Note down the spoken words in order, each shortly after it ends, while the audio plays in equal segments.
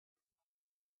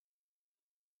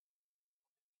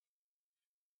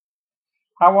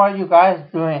How are you guys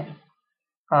doing?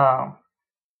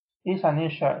 It's a new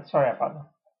shirt. Sorry about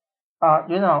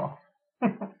that.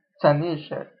 It's a new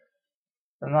shirt.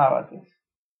 Don't know about this.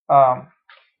 Um,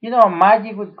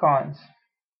 magic with coins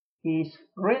is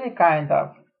really kind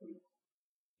of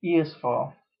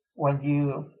useful when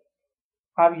you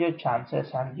have your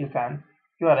chances and you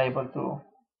are able to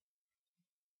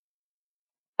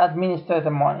administer the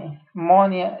money.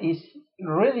 Money is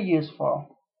really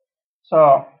useful.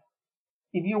 So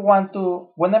if you want to,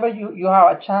 whenever you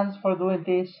have a chance for doing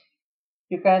this,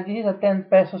 this is a 10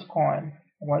 pesos coin.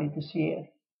 I want you to see it.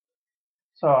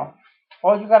 So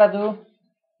all you gotta do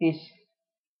is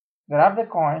grab the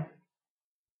coin,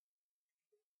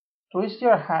 twist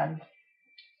your hand,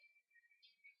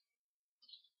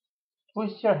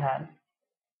 twist your hand,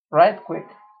 right quick,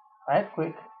 right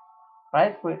quick,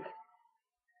 right quick,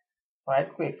 right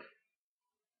quick.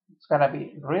 It's gotta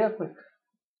be real quick,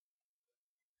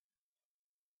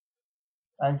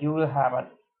 and you will have it,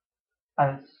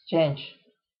 and it's changed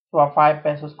to a 5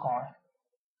 pesos coin.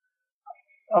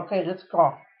 Okay, let's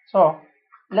go. So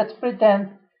let's pretend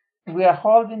we are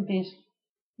holding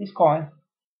this coin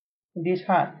in this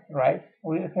hand, right?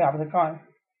 We have the coin.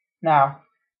 Now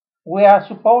we are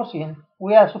supposing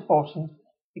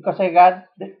because I got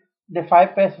the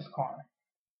 5 pesos coin,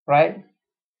 right?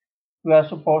 We are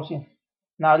supposing.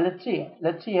 Now let's see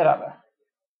it over.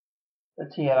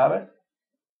 Let's see it over.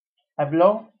 I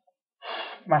blow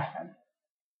my hand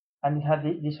and it had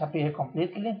disappeared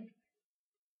completely.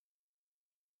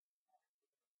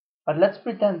 But let's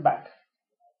pretend back.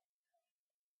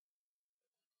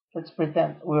 Let's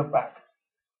pretend we're back.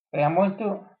 Okay, I'm going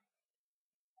to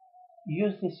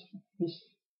use this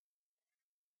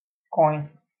coin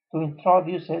to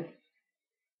introduce it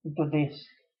into this.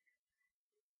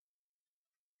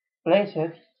 Place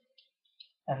it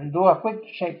and do a quick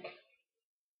shake.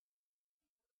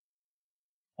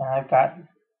 And I got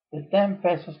the 10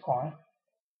 pesos coin.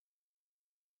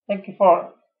 Thank you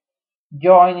for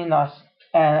joining us,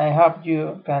 and I hope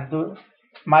you can do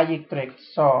magic tricks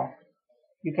so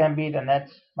you can be the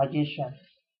next magician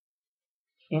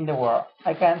in the world.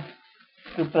 I can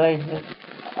replace it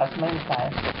as many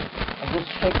times. I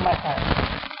just shake my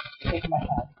hand,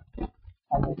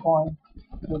 and the coin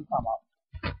will come up.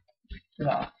 You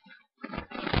know.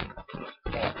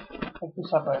 Thank you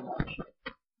so very much.